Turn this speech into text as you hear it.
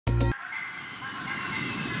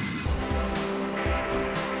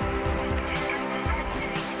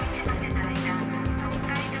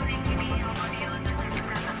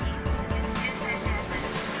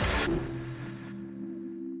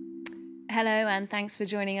Hello and thanks for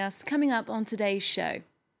joining us. Coming up on today's show.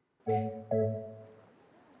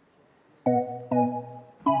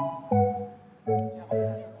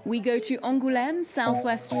 We go to Angoulême,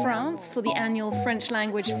 southwest France, for the annual French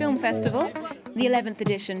Language Film Festival. The 11th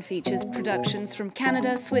edition features productions from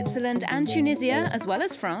Canada, Switzerland and Tunisia, as well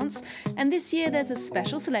as France. And this year there's a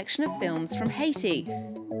special selection of films from Haiti.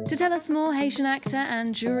 To tell us more, Haitian actor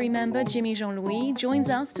and jury member Jimmy Jean-Louis joins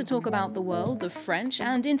us to talk about the world of French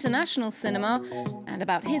and international cinema and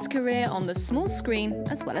about his career on the small screen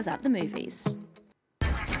as well as at the movies.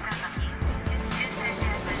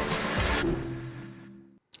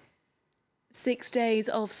 Six days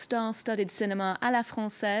of star-studded cinema à la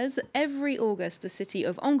française. Every August, the city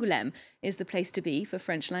of Angoulême is the place to be for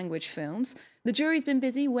French-language films. The jury's been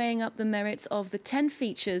busy weighing up the merits of the 10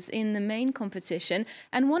 features in the main competition,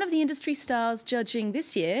 and one of the industry stars judging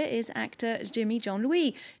this year is actor Jimmy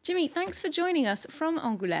Jean-Louis. Jimmy, thanks for joining us from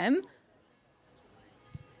Angoulême.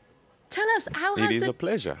 Tell us, how has It is a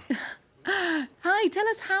pleasure. Hi, tell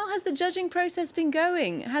us, how has the judging process been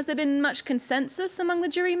going? Has there been much consensus among the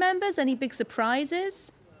jury members? Any big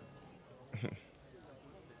surprises?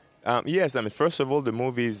 Yes, I mean, first of all, the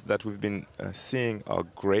movies that we've been seeing are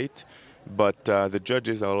great, but the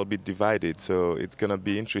judges are a little bit divided, so it's going to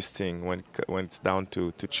be interesting when it's down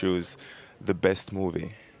to choose the best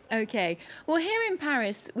movie. Okay. Well, here in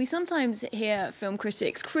Paris, we sometimes hear film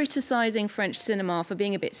critics criticising French cinema for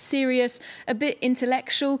being a bit serious, a bit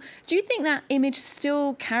intellectual. Do you think that image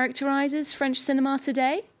still characterises French cinema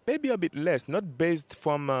today? Maybe a bit less, not based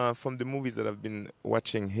from the movies that I've been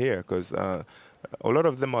watching here, because a lot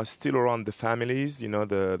of them are still around the families, you know,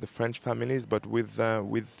 the French families, but with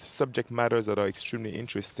subject matters that are extremely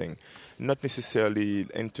interesting, not necessarily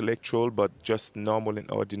intellectual, but just normal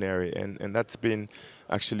and ordinary, and that's been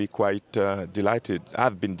actually quite delighted.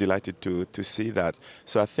 I've been delighted to see that.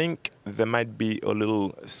 So I think there might be a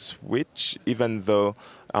little switch, even though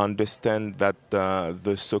I understand that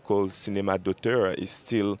the so-called cinéma d'auteur is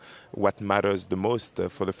still what matters the most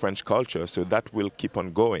for the French culture. So that will keep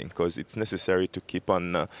on going, because it's necessary to keep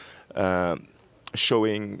on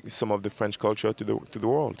showing some of the French culture to the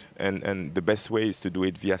world. And the best way is to do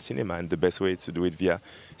it via cinema, and the best way is to do it via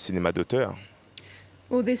cinéma d'auteur.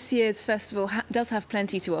 Well, this year's festival does have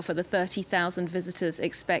plenty to offer. The 30,000 visitors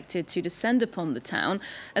expected to descend upon the town.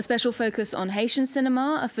 A special focus on Haitian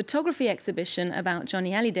cinema, a photography exhibition about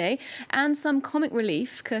Johnny Hallyday, and some comic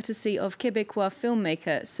relief courtesy of Québécois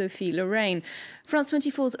filmmaker Sophie Lorraine. France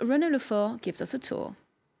 24's Renaud Lefort gives us a tour.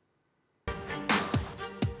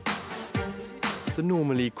 The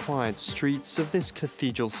normally quiet streets of this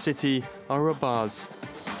cathedral city are abuzz.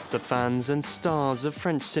 The fans and stars of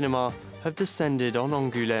French cinema have descended on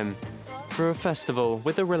Angoulême for a festival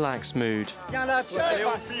with a relaxed mood.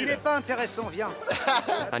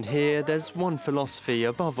 And here there's one philosophy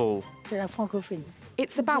above all.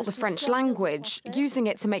 It's about the French language, using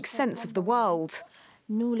it to make sense of the world.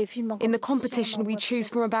 In the competition, we choose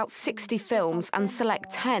from about 60 films and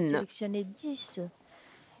select 10.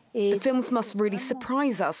 The films must really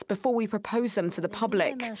surprise us before we propose them to the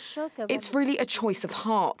public. It's really a choice of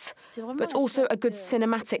heart, but also a good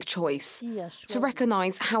cinematic choice, to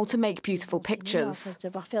recognise how to make beautiful pictures.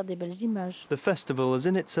 The festival is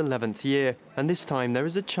in its 11th year, and this time there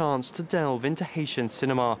is a chance to delve into Haitian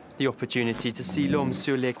cinema, the opportunity to see L'Homme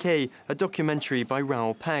sur les quais, a documentary by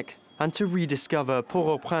Raoul Peck, and to rediscover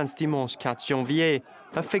Port-au-Prince dimanche 4 janvier,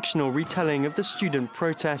 a fictional retelling of the student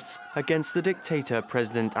protests against the dictator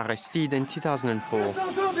President Aristide in 2004.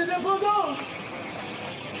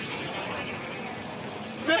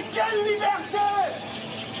 Mais quelle liberté!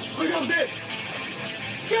 Regardez!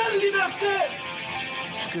 Quelle liberté!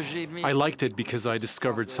 I liked it because I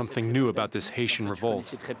discovered something new about this Haitian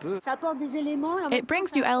revolt. It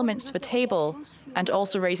brings new elements to the table and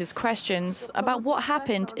also raises questions about what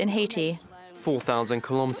happened in Haiti. 4,000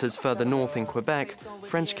 kilometers further north in Quebec,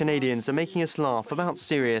 French Canadians are making us laugh about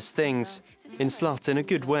serious things. In Slut, in a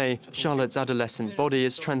good way, Charlotte's adolescent body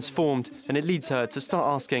is transformed, and it leads her to start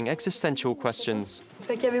asking existential questions.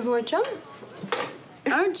 Avez-vous un chum?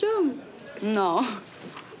 Un chum? Non.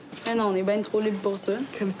 Mais non, on est bien trop libre pour ça.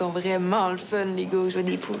 Comme ils sont vraiment le fun, les gars, jouer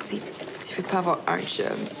des pots, tu peux pas avoir un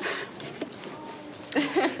chum.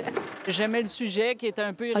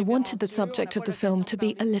 I wanted the subject of the film to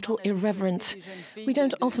be a little irreverent. We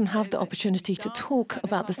don't often have the opportunity to talk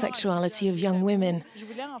about the sexuality of young women.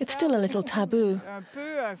 It's still a little taboo.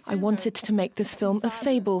 I wanted to make this film a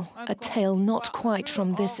fable, a tale not quite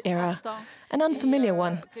from this era, an unfamiliar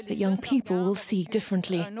one that young people will see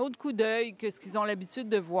differently.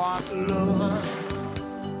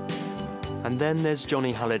 And then there's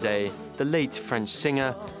Johnny Hallyday, the late French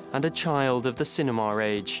singer, and a child of the cinema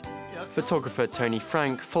age. Photographer Tony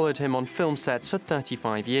Frank followed him on film sets for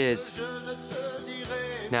 35 years.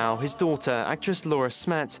 Now his daughter, actress Laura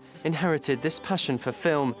Smet, inherited this passion for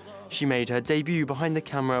film. She made her debut behind the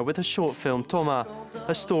camera with a short film Thomas,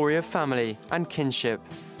 a story of family and kinship.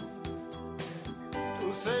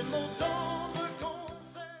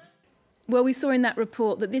 Well, we saw in that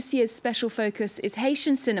report that this year's special focus is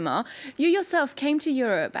Haitian cinema. You yourself came to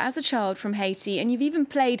Europe as a child from Haiti, and you've even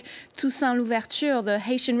played Toussaint Louverture, the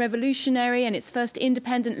Haitian revolutionary and its first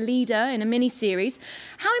independent leader, in a mini-series.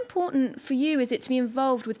 How important for you is it to be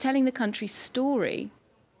involved with telling the country's story?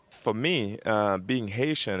 For me, being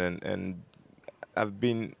Haitian and I've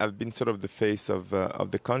been sort of the face of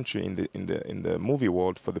the country in the movie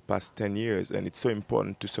world for the past 10 years, and it's so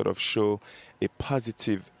important to sort of show a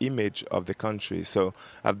positive image of the country. So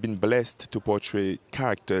I've been blessed to portray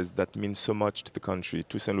characters that mean so much to the country.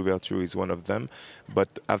 Toussaint Louverture is one of them,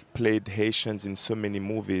 but I've played Haitians in so many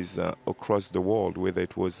movies across the world, whether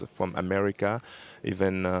it was from America,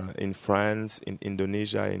 even in France, in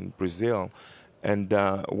Indonesia, in Brazil. And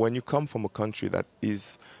when you come from a country that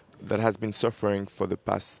has been suffering for the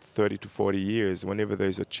past 30 to 40 years, whenever there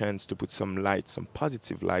is a chance to put some light, some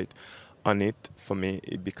positive light on it, for me,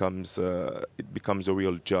 it becomes a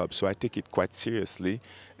real job. So I take it quite seriously,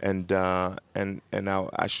 and now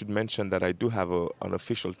I should mention that I do have an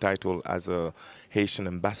official title as a Haitian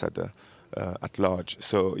ambassador at large.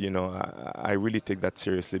 So I really take that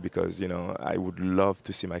seriously, because I would love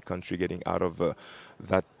to see my country getting out of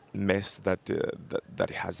that mess that it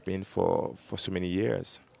has been for so many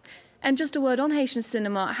years. And just a word on Haitian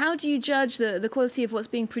cinema, how do you judge the quality of what's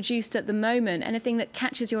being produced at the moment? Anything that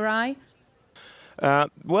catches your eye?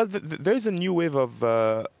 Well, there's a new wave of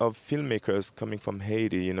filmmakers coming from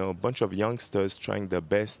Haiti, a bunch of youngsters trying their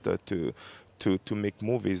best to make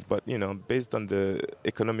movies, but based on the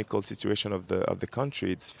economical situation of the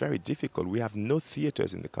country, it's very difficult. We have no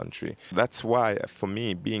theaters in the country. That's why, for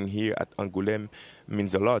me, being here at Angoulême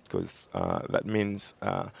means a lot, because that means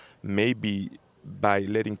maybe by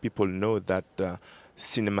letting people know that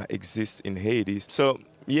cinema exists in Haiti. So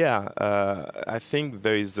yeah, I think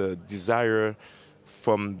there is a desire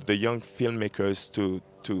from the young filmmakers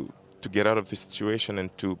to get out of the situation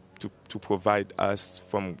and to provide us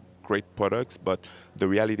from great products, but the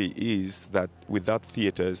reality is that without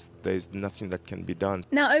theaters, there's nothing that can be done.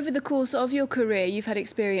 Now, over the course of your career, you've had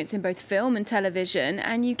experience in both film and television,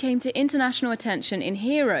 and you came to international attention in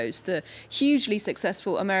Heroes, the hugely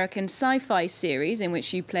successful American sci-fi series in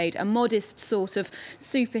which you played a modest sort of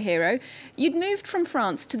superhero. You'd moved from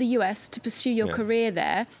France to the US to pursue your career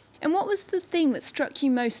there. And what was the thing that struck you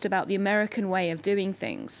most about the American way of doing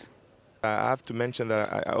things? I have to mention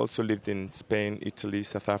that I also lived in Spain, Italy,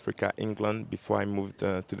 South Africa, England before I moved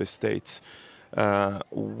to the States.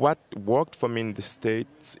 What worked for me in the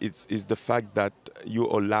States is the fact that you're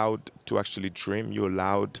allowed to actually dream, you're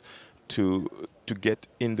allowed to get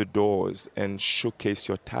in the doors and showcase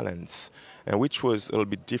your talents, and which was a little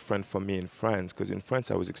bit different for me in France, because in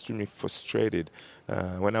France I was extremely frustrated.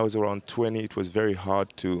 When I was around 20, it was very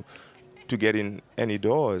hard to get in any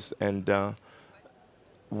doors, and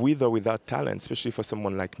with or without talent, especially for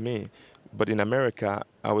someone like me. But in America,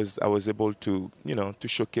 I was able to to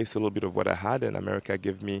showcase a little bit of what I had, and America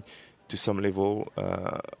gave me, to some level,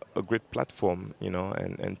 a great platform,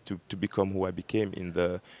 and to become who I became in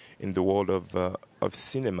the world of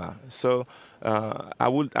cinema. So I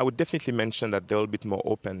would definitely mention that they're a little bit more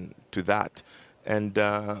open to that, and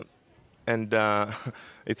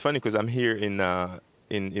it's funny because I'm here in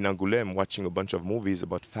Angoulême watching a bunch of movies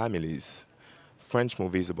about families. French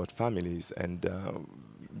movies about families, and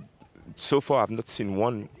so far I've not seen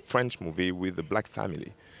one French movie with a black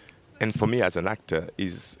family. And for me as an actor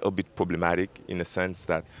is a bit problematic, in a sense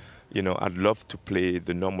that I'd love to play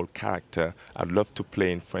the normal character, I'd love to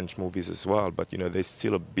play in French movies as well, but there's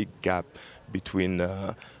still a big gap between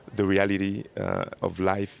the reality of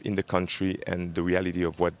life in the country and the reality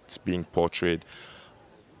of what's being portrayed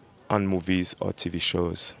on movies or TV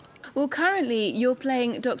shows. Well, currently you're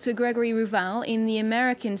playing Dr. Gregory Rouval in the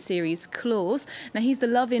American series Claws. Now, he's the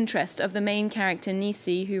love interest of the main character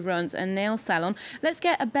Nisi, who runs a nail salon. Let's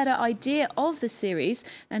get a better idea of the series,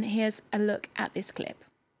 and here's a look at this clip.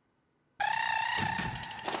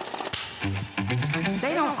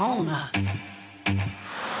 They don't own us.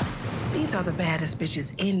 These are the baddest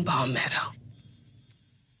bitches in Palmetto.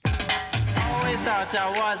 Always thought I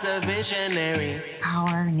was a visionary.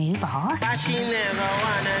 Our new boss? But she never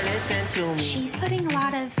wanna listen to me. She's putting a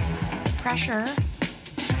lot of pressure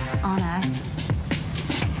on us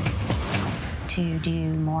to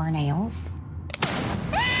do more nails.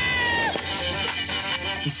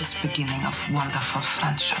 This is beginning of wonderful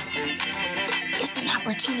friendship. It's an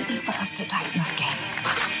opportunity for us to tighten our game.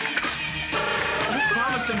 You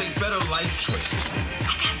promised to make better life choices.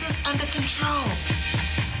 I got this under control.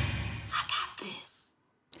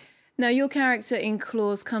 Now, your character in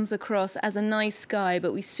Claws comes across as a nice guy,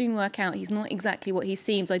 but we soon work out he's not exactly what he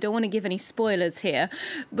seems. I don't want to give any spoilers here,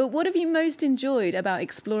 but what have you most enjoyed about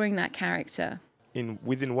exploring that character?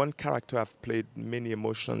 Within one character, I've played many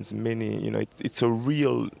emotions, it's a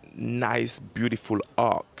real nice, beautiful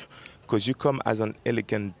arc, because you come as an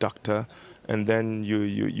elegant doctor, and then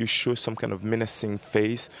you show some kind of menacing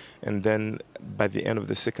face, and then by the end of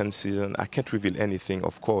the second season, I can't reveal anything,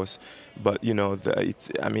 of course, but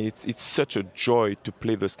it's such a joy to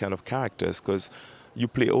play those kind of characters, because you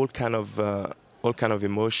play all kind of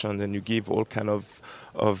emotions, and you give all kind of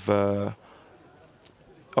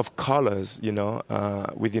colors,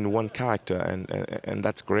 within one character, and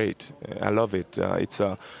that's great. I love it. It's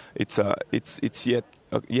yet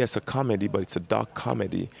yes, a comedy, but it's a dark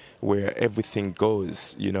comedy where everything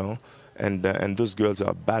goes, and those girls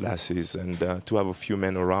are badasses, and to have a few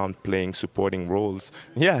men around playing supporting roles,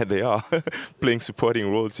 yeah, they are playing supporting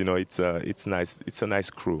roles. It's nice. It's a nice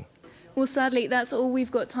crew. Well, sadly, that's all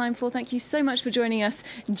we've got time for. Thank you so much for joining us,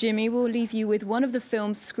 Jimmy. We'll leave you with one of the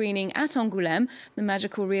films screening at Angoulême, the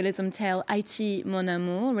magical realism tale Haiti, Mon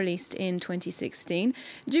Amour, released in 2016.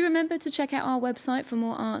 Do remember to check out our website for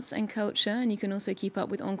more arts and culture, and you can also keep up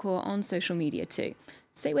with Encore on social media too.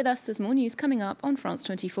 Stay with us, there's more news coming up on France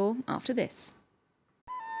 24 after this.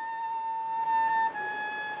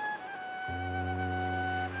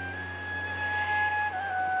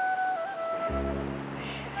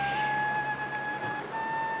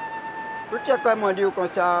 Peut-être que moi dis comme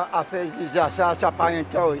ça, à faire ça, ça pas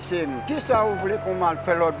intéressé. Qui ça vous voulez qu'on m'en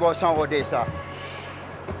fait l'autre boss en rodé ça?